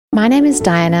My name is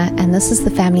Diana, and this is the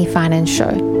Family Finance Show,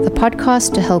 the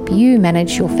podcast to help you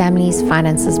manage your family's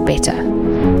finances better.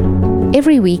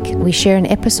 Every week, we share an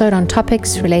episode on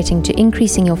topics relating to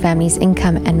increasing your family's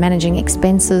income and managing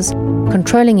expenses,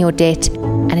 controlling your debt,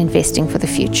 and investing for the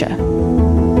future.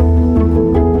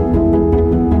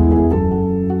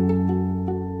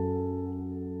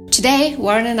 Today,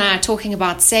 Warren and I are talking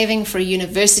about saving for a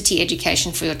university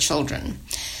education for your children.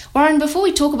 Warren, before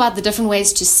we talk about the different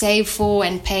ways to save for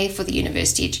and pay for the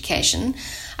university education,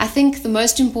 I think the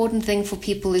most important thing for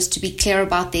people is to be clear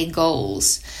about their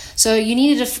goals. So you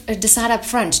need to decide up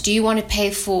front, do you want to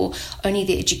pay for only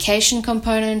the education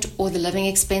component or the living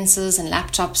expenses and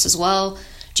laptops as well?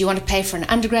 Do you want to pay for an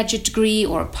undergraduate degree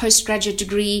or a postgraduate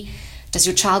degree? Does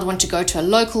your child want to go to a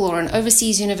local or an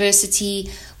overseas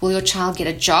university? Will your child get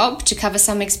a job to cover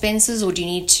some expenses, or do you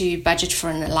need to budget for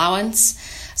an allowance?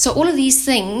 So all of these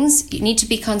things need to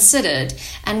be considered.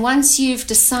 And once you've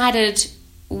decided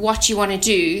what you want to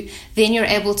do, then you're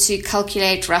able to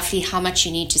calculate roughly how much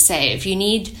you need to save. You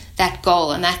need that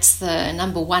goal, and that's the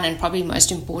number one and probably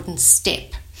most important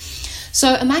step.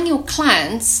 So among your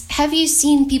clients, have you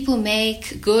seen people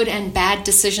make good and bad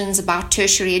decisions about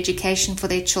tertiary education for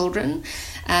their children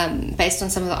based on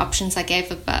some of the options I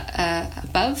gave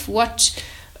above? What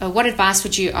advice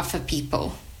would you offer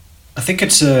people? I think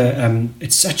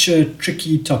it's such a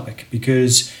tricky topic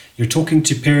because you're talking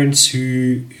to parents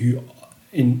who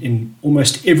in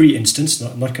almost every instance,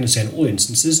 I'm not going to say in all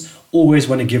instances, always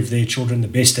want to give their children the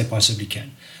best they possibly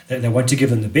can. They want to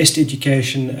give them the best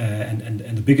education and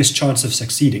the biggest chance of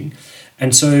succeeding.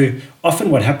 And so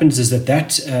often what happens is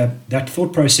that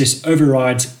thought process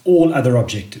overrides all other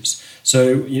objectives.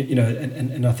 So,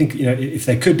 and I think, if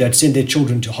they could, they'd send their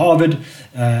children to Harvard,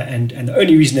 and the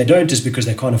only reason they don't is because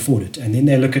they can't afford it. And then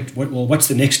they look at, what's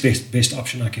the next best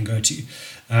option I can go to?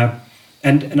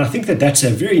 And I think that's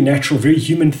a very natural, very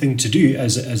human thing to do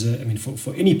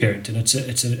for any parent, and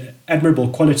it's an admirable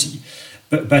quality.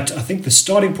 But I think the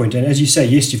starting point, and as you say,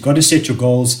 yes, you've got to set your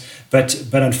goals, but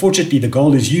unfortunately the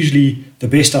goal is usually the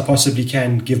best I possibly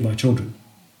can give my children.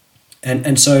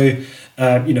 And so,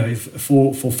 if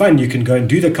for fun, you can go and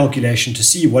do the calculation to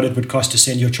see what it would cost to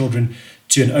send your children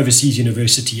to an overseas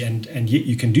university, and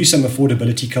you can do some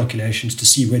affordability calculations to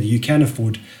see whether you can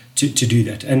afford to do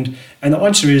that. And the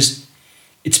answer is,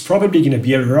 it's probably going to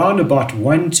be around about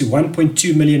 1 to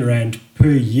 1.2 million rand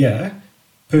per year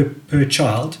per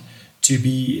child to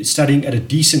be studying at a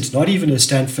decent, not even a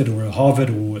Stanford or a Harvard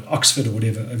or Oxford or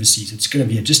whatever overseas. It's going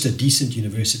to be just a decent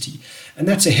university. And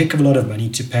that's a heck of a lot of money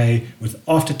to pay with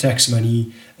after-tax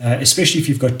money, especially if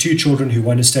you've got two children who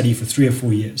want to study for 3 or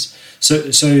 4 years. So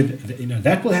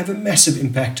that will have a massive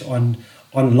impact on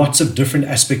lots of different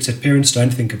aspects that parents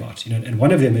don't think about. And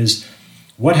one of them is,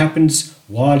 what happens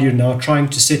while you're now trying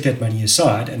to set that money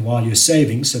aside and while you're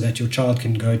saving so that your child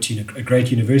can go to a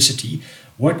great university?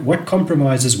 What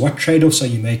compromises, what trade-offs are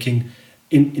you making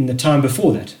in the time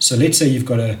before that? So let's say you've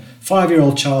got a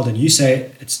 5-year-old child and you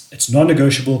say it's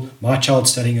non-negotiable, my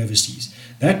child's studying overseas.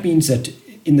 That means that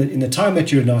in the time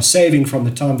that you're now saving from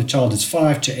the time the child is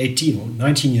 5 to 18 or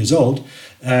 19 years old,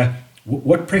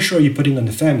 what pressure are you putting on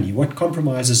the family? What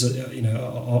compromises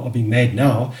are being made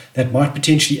now that might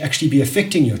potentially actually be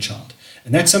affecting your child?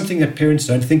 And that's something that parents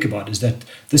don't think about, is that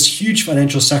this huge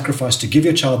financial sacrifice to give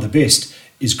your child the best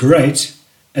is great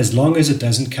as long as it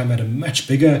doesn't come at a much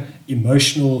bigger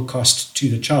emotional cost to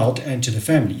the child and to the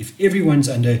family. If everyone's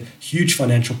under huge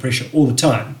financial pressure all the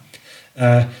time,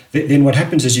 then what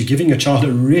happens is you're giving your child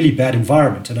a really bad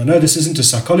environment. And I know this isn't a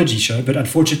psychology show, but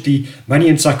unfortunately, money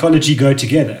and psychology go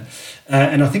together.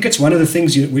 And I think it's one of the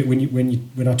things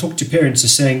when I talk to parents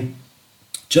is saying,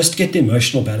 just get the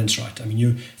emotional balance right. I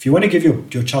mean, if you want to give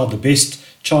your child the best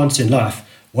chance in life,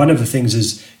 one of the things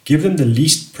is give them the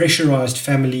least pressurized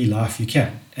family life you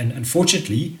can. And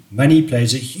unfortunately, money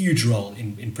plays a huge role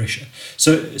in pressure.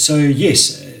 So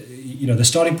yes, the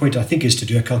starting point I think is to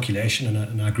do a calculation,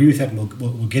 and I agree with that, and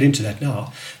we'll get into that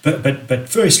now. But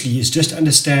firstly is just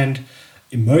understand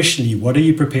emotionally, what are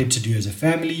you prepared to do as a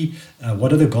family?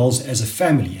 What are the goals as a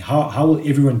family? How will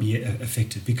everyone be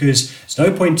affected? Because there's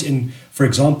no point in, for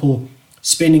example,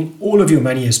 spending all of your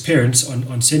money as parents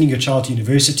on sending your child to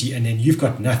university, and then you've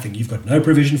got nothing. You've got no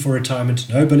provision for retirement,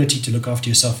 no ability to look after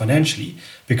yourself financially,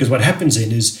 because what happens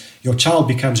then is your child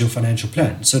becomes your financial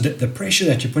plan. So the pressure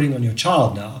that you're putting on your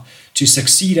child now to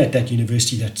succeed at that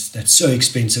university that's so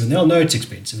expensive, and they'll know it's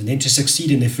expensive, and then to succeed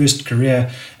in their first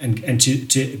career and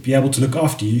to be able to look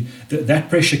after you, that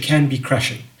pressure can be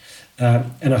crushing.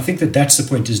 And I think that's the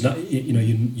point, is not,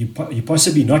 you're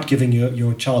possibly not giving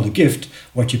your child a gift.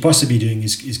 What you're possibly doing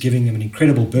is giving them an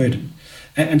incredible burden.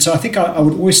 And so I think I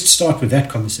would always start with that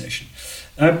conversation.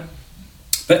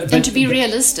 And to be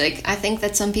realistic, I think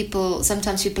that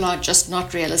sometimes people are just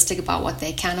not realistic about what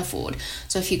they can afford.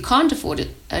 So if you can't afford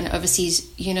an overseas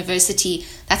university,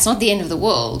 that's not the end of the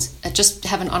world. Just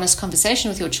have an honest conversation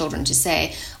with your children to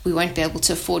say, we won't be able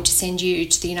to afford to send you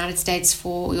to the United States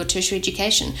for your tertiary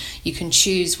education. You can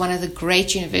choose one of the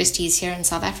great universities here in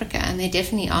South Africa, and there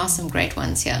definitely are some great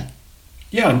ones here.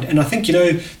 Yeah, and I think,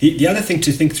 the other thing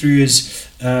to think through is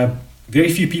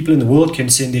very few people in the world can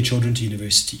send their children to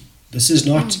university. This is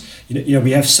not,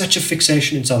 we have such a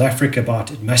fixation in South Africa about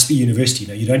it must be university.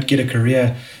 You don't get a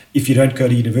career if you don't go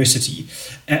to university.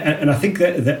 And I think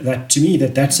that to me,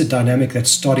 that's a dynamic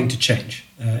that's starting to change.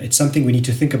 It's something we need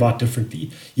to think about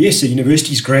differently. Yes, a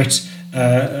university is great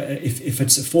if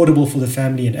it's affordable for the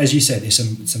family. And as you say, there's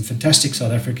some fantastic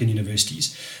South African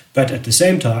universities. But at the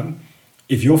same time,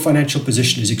 if your financial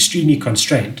position is extremely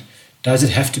constrained, does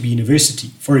it have to be university?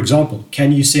 For example,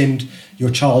 can you send your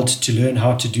child to learn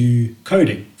how to do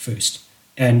coding first?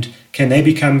 And can they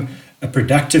become a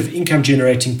productive income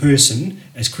generating person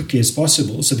as quickly as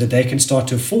possible so that they can start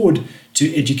to afford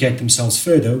to educate themselves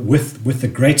further with a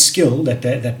great skill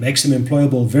that makes them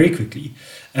employable very quickly?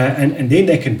 And then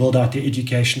they can build out their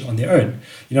education on their own.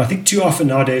 I think too often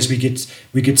nowadays we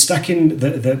get stuck in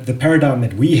the paradigm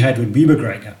that we had when we were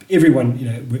growing up. Everyone,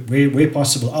 where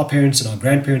possible, our parents and our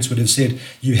grandparents would have said,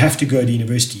 you have to go to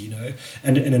university,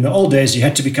 And in the old days, you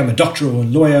had to become a doctor or a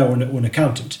lawyer or an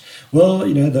accountant. Well,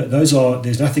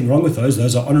 there's nothing wrong with those.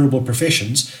 Those are honorable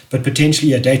professions, but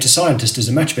potentially a data scientist is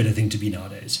a much better thing to be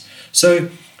nowadays. So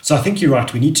I think you're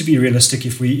right. We need to be realistic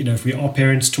if we are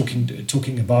parents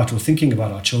talking about or thinking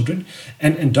about our children,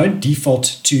 and don't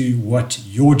default to what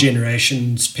your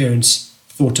generation's parents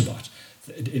thought about.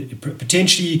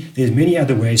 Potentially, there's many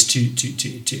other ways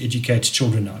to educate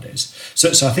children nowadays.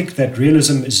 So I think that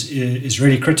realism is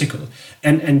really critical.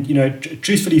 And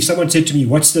truthfully, if someone said to me,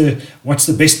 "What's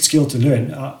the best skill to learn?"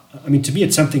 To me,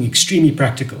 it's something extremely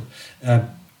practical.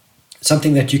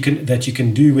 Something that you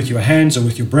can do with your hands or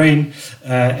with your brain,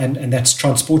 and that's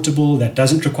transportable, that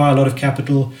doesn't require a lot of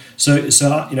capital. So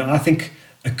I think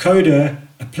a coder,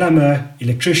 a plumber,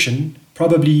 electrician,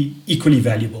 probably equally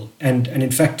valuable. And in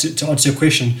fact, to answer your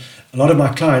question, a lot of my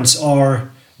clients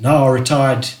are now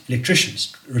retired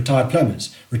electricians, retired plumbers,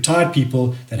 retired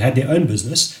people that had their own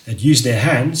business, that used their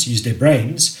hands, used their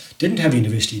brains, didn't have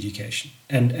university education,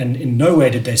 and in no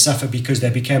way did they suffer because they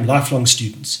became lifelong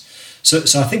students. So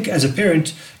I think as a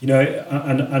parent,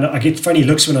 and I get funny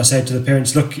looks when I say to the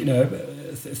parents, look,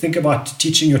 think about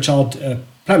teaching your child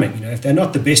plumbing. If they're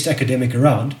not the best academic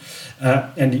around,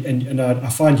 and I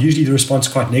find usually the response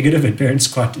quite negative, and parents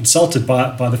quite insulted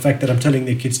by the fact that I'm telling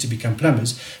their kids to become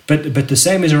plumbers. But the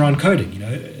same is around coding.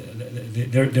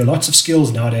 There are lots of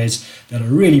skills nowadays that are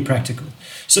really practical.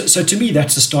 So to me,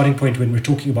 that's the starting point when we're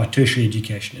talking about tertiary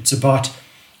education. It's about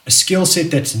a skill set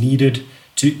that's needed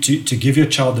to give your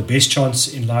child the best chance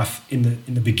in life in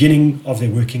the beginning of their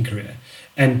working career.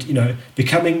 And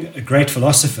becoming a great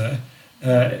philosopher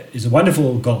is a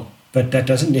wonderful goal, but that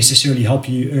doesn't necessarily help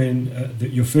you earn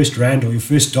your first rand or your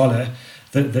first dollar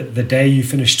the day you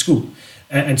finish school.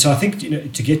 And so I think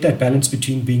to get that balance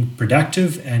between being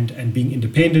productive and being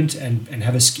independent and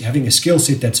having a skill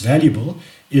set that's valuable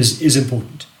is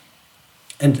important.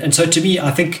 And so to me,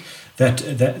 I think that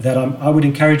I would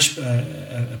encourage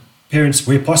parents,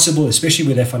 where possible, especially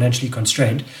where they're financially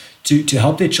constrained, to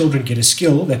help their children get a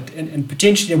skill that, and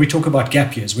potentially we talk about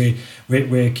gap years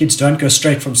where kids don't go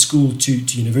straight from school to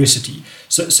university.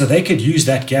 So they could use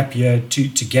that gap year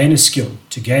to gain a skill,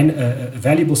 to gain a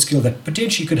valuable skill that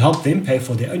potentially could help them pay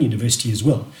for their own university as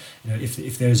well.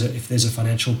 If there's a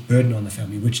financial burden on the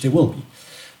family, which there will be.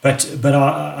 But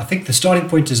I think the starting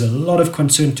point is a lot of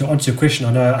concern. To answer your question,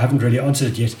 I know I haven't really answered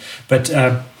it yet, but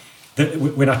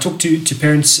when I talk to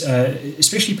parents,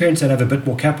 especially parents that have a bit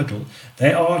more capital,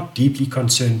 they are deeply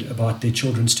concerned about their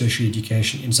children's tertiary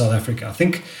education in South Africa. I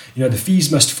think the fees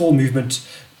must fall movement.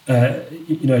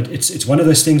 It's one of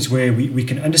those things where we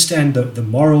can understand the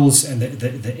morals and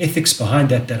the ethics behind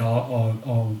that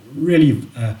are really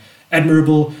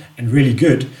admirable and really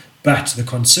good. But the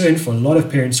concern for a lot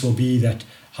of parents will be that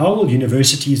how will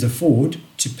universities afford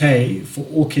to pay for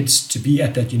all kids to be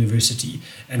at that university,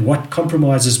 and what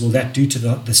compromises will that do to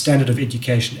the standard of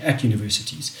education at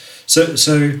universities?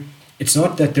 So it's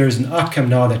not that there is an outcome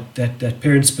now that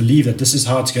parents believe that this is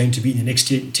how it's going to be in the next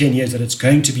 10 years, that it's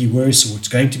going to be worse or it's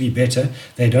going to be better.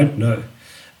 They don't know.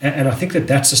 And I think that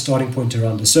that's a starting point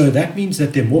around this. So that means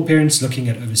that there are more parents looking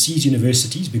at overseas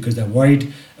universities because they're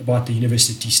worried about the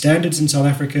university standards in South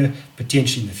Africa,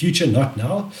 potentially in the future, not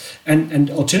now.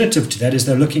 And alternative to that is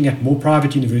they're looking at more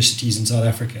private universities in South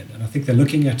Africa. And I think they're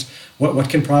looking at what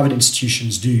can private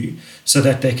institutions do so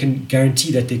that they can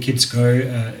guarantee that their kids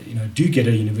do get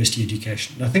a university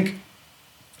education. And I think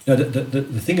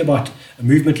the thing about a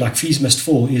movement like Fees Must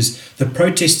Fall is the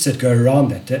protests that go around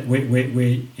that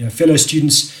where fellow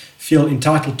students feel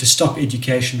entitled to stop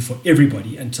education for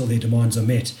everybody until their demands are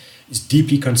met is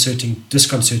deeply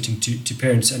disconcerting to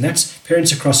parents. And that's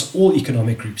parents across all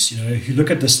economic groups, who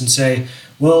look at this and say,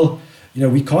 well,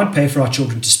 we can't pay for our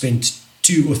children to spend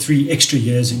 2 or 3 extra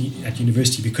years at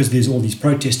university because there's all these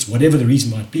protests, whatever the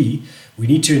reason might be. We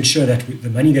need to ensure that the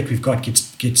money that we've got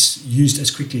gets used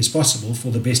as quickly as possible for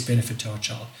the best benefit to our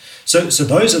child. So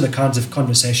those are the kinds of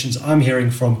conversations I'm hearing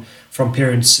from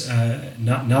parents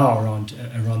now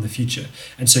around the future.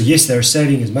 And so yes, they're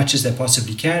saving as much as they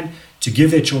possibly can to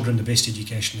give their children the best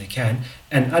education they can.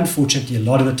 And unfortunately, a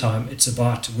lot of the time, it's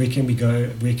about where can we go,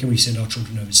 where can we send our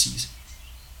children overseas.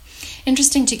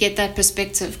 Interesting to get that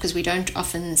perspective because we don't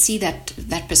often see that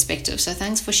perspective. So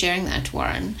thanks for sharing that,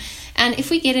 Warren. And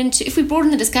if we broaden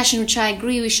the discussion, which I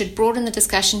agree we should broaden the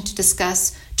discussion to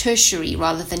discuss tertiary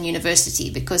rather than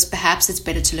university, because perhaps it's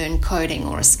better to learn coding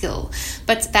or a skill.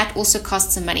 But that also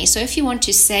costs some money. So if you want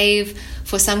to save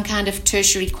for some kind of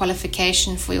tertiary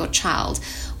qualification for your child,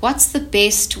 what's the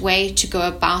best way to go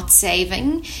about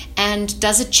saving? And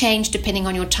does it change depending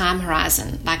on your time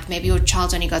horizon? Like maybe your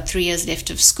child's only got 3 years left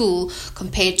of school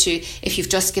compared to if you've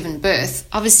just given birth.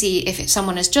 Obviously, if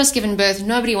someone has just given birth,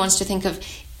 nobody wants to think of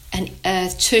a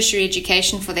tertiary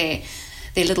education for their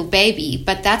little baby,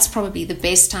 but that's probably the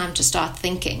best time to start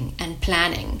thinking and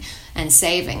planning and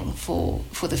saving for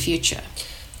the future.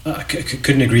 I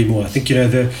couldn't agree more. I think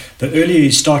the earlier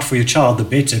you start for your child, the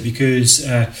better, because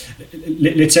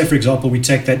let's say, for example, we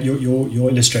take that your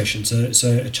illustration.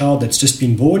 So a child that's just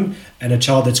been born and a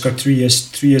child that's got 3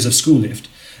 years of school left.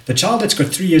 The child that's got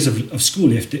 3 years of school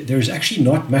left, there is actually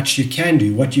not much you can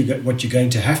do. What you're going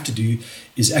to have to do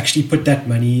is actually put that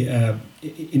money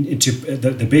into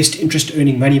the best interest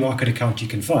earning money market account you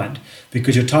can find,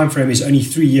 because your time frame is only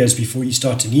 3 years before you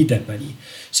start to need that money.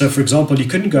 So for example, you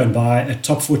couldn't go and buy a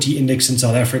top 40 index in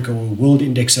South Africa or a world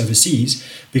index overseas,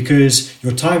 because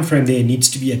your time frame there needs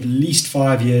to be at least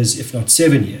 5 years, if not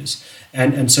 7 years.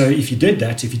 And so if you did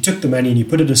that, if you took the money and you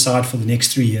put it aside for the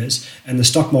next 3 years and the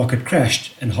stock market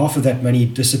crashed and half of that money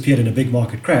disappeared in a big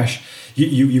market crash,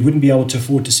 you wouldn't be able to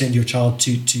afford to send your child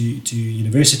to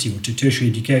university or to tertiary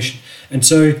education. And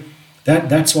so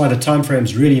that's why the time frame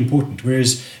is really important.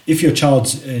 Whereas if your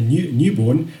child's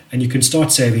newborn and you can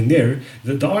start saving there,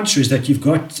 the answer is that you've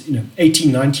got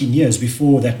 18, 19 years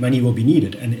before that money will be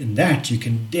needed. And in that, you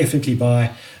can definitely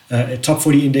buy a top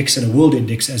 40 index and a world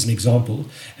index as an example,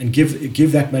 and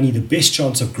give that money the best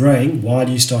chance of growing while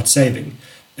you start saving.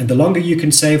 And the longer you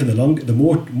can save, and the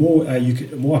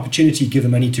more opportunity you give the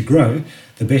money to grow,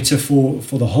 the better for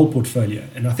the whole portfolio.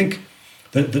 And I think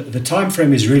the time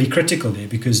frame is really critical there,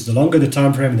 because the longer the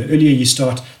time frame and the earlier you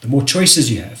start, the more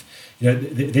choices you have.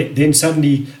 Then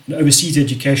suddenly an overseas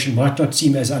education might not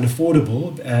seem as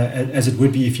unaffordable as it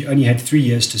would be if you only had 3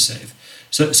 years to save.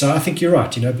 So I think you're right.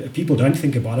 People don't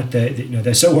think about it.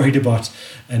 They're so worried about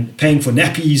and paying for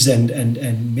nappies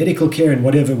and medical care and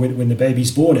whatever when the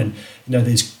baby's born, and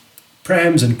there's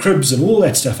prams and cribs and all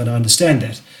that stuff, and I understand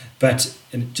that. But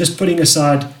just putting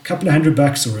aside a couple of $100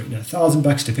 or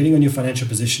 $1,000, depending on your financial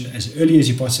position, as early as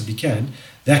you possibly can,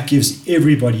 that gives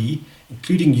everybody,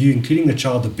 including you, including the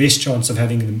child, the best chance of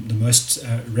having the most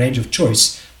range of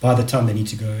choice by the time they need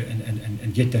to go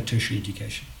and get that tertiary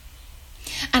education.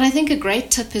 And I think a great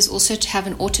tip is also to have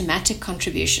an automatic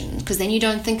contribution, because then you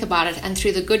don't think about it, and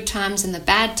through the good times and the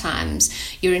bad times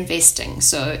you're investing.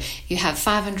 So you have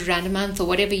 500 Rand a month or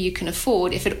whatever you can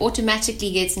afford. If it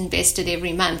automatically gets invested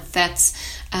every month, that's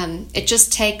it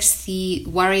just takes the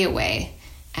worry away,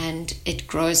 and it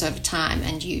grows over time,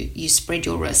 and you spread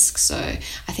your risk. So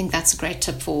I think that's a great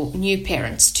tip for new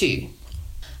parents too.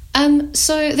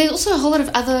 So there's also a whole lot of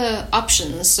other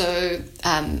options. So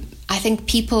I think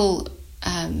people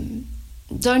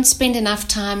don't spend enough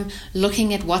time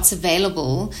looking at what's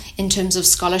available in terms of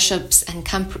scholarships and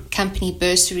company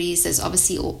bursaries. There's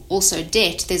obviously also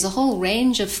debt. There's a whole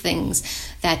range of things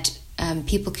that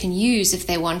people can use if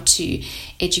they want to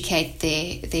educate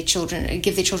their children,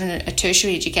 give their children a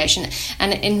tertiary education.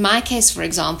 And in my case, for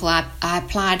example, I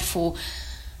applied for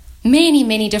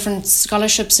many different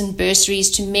scholarships and bursaries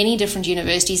to many different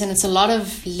universities, and it's a lot of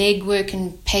legwork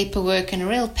and paperwork and a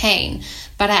real pain.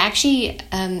 But I actually,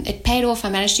 it paid off. I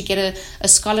managed to get a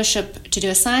scholarship to do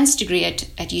a science degree at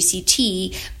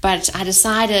UCT, but I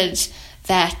decided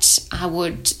that I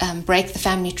would break the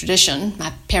family tradition.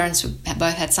 My parents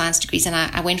both had science degrees, and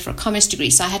I went for a commerce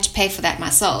degree, so I had to pay for that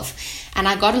myself. And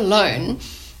I got a loan,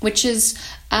 which is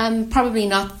probably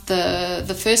not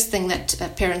the first thing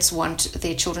that parents want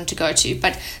their children to go to,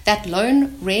 but that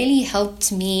loan really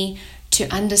helped me to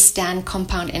understand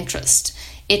compound interest.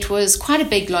 It was quite a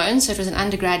big loan, so it was an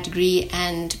undergrad degree,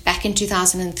 and back in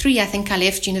 2003, I think I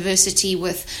left university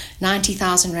with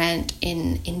 90,000 Rand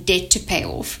in debt to pay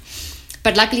off.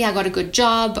 But luckily I got a good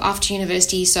job after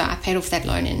university, so I paid off that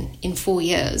loan in 4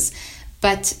 years.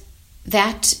 But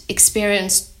that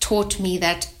experience taught me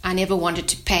that I never wanted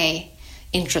to pay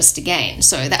interest again.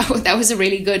 So that was a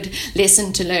really good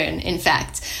lesson to learn, in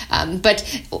fact. But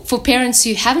for parents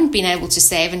who haven't been able to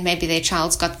save, and maybe their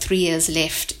child's got 3 years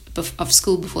left of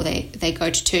school before they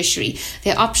go to tertiary,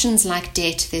 there are options like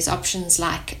debt, there's options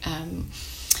like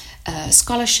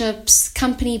scholarships,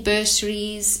 company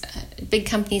bursaries, big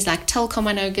companies like Telkom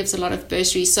I know gives a lot of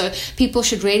bursaries, so people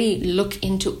should really look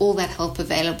into all that help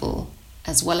available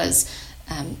as well as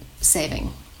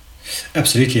saving.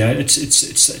 Absolutely,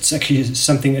 it's actually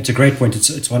something. It's a great point.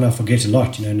 It's one I forget a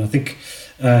lot, and I think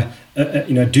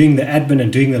doing the admin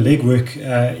and doing the legwork,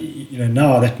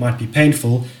 now that might be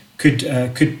painful,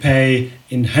 could pay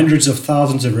in hundreds of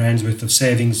thousands of rands worth of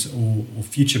savings or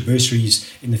future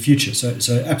bursaries in the future.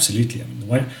 So absolutely, I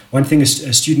mean, one thing a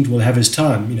student will have is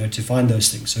time, to find those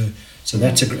things. So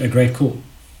that's a great call.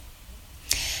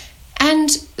 And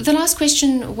the last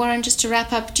question, Warren, just to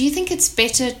wrap up, do you think it's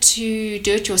better to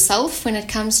do it yourself when it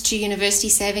comes to university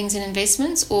savings and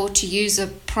investments, or to use a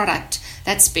product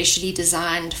that's specially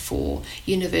designed for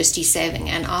university saving?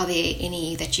 And are there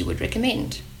any that you would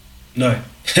recommend? No.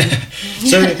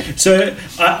 so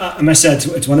I must say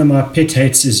it's one of my pet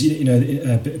hates is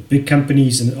big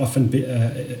companies and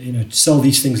often sell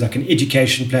these things like an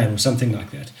education plan or something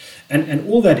like that, and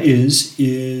all that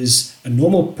is a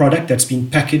normal product that's been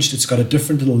packaged. It's got a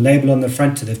different little label on the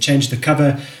front. They've changed the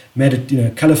cover, made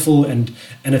it colorful, and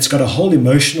it's got a whole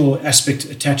emotional aspect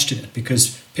attached to it,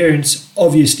 because parents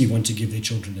obviously want to give their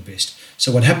children the best.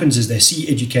 So what happens is they see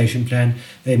education plan,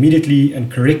 they immediately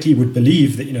and correctly would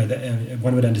believe that,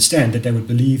 one would understand that they would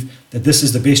believe that this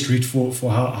is the best route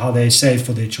for how they save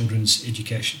for their children's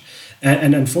education.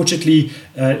 And unfortunately,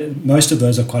 most of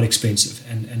those are quite expensive,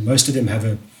 and most of them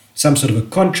have some sort of a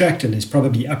contract, and there's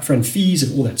probably upfront fees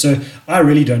and all that. So I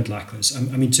really don't like those.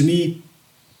 I mean, to me,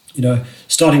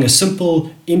 starting a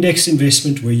simple index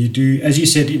investment where you do, as you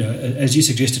said, as you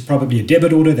suggested, probably a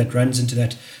debit order that runs into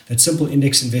that simple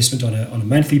index investment on a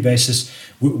monthly basis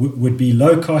would be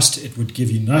low cost. It would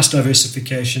give you nice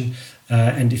diversification.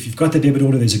 And if you've got the debit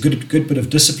order, there's a good bit of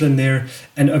discipline there.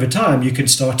 And over time, you can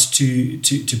start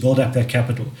to build up that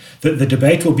capital. The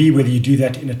debate will be whether you do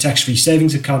that in a tax-free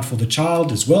savings account for the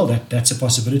child as well. That's a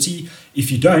possibility. If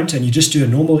you don't, and you just do a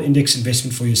normal index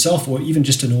investment for yourself, or even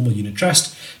just a normal unit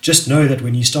trust, just know that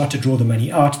when you start to draw the money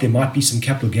out, there might be some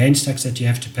capital gains tax that you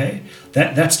have to pay.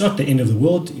 That's not the end of the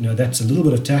world. That's a little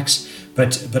bit of tax.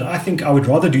 But I think I would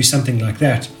rather do something like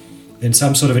that than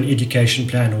some sort of an education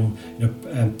plan or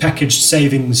packaged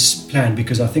savings plan,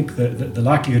 because I think the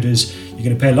likelihood is you're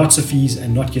going to pay lots of fees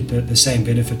and not get the same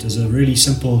benefit as a really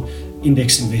simple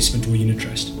index investment or unit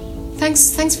trust.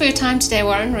 Thanks for your time today,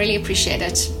 Warren. Really appreciate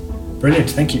it. Brilliant.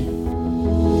 Thank you.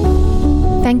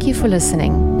 Thank you for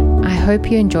listening. I hope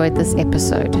you enjoyed this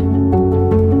episode.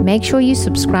 Make sure you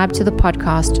subscribe to the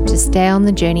podcast to stay on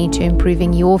the journey to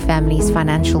improving your family's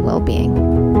financial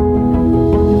well-being.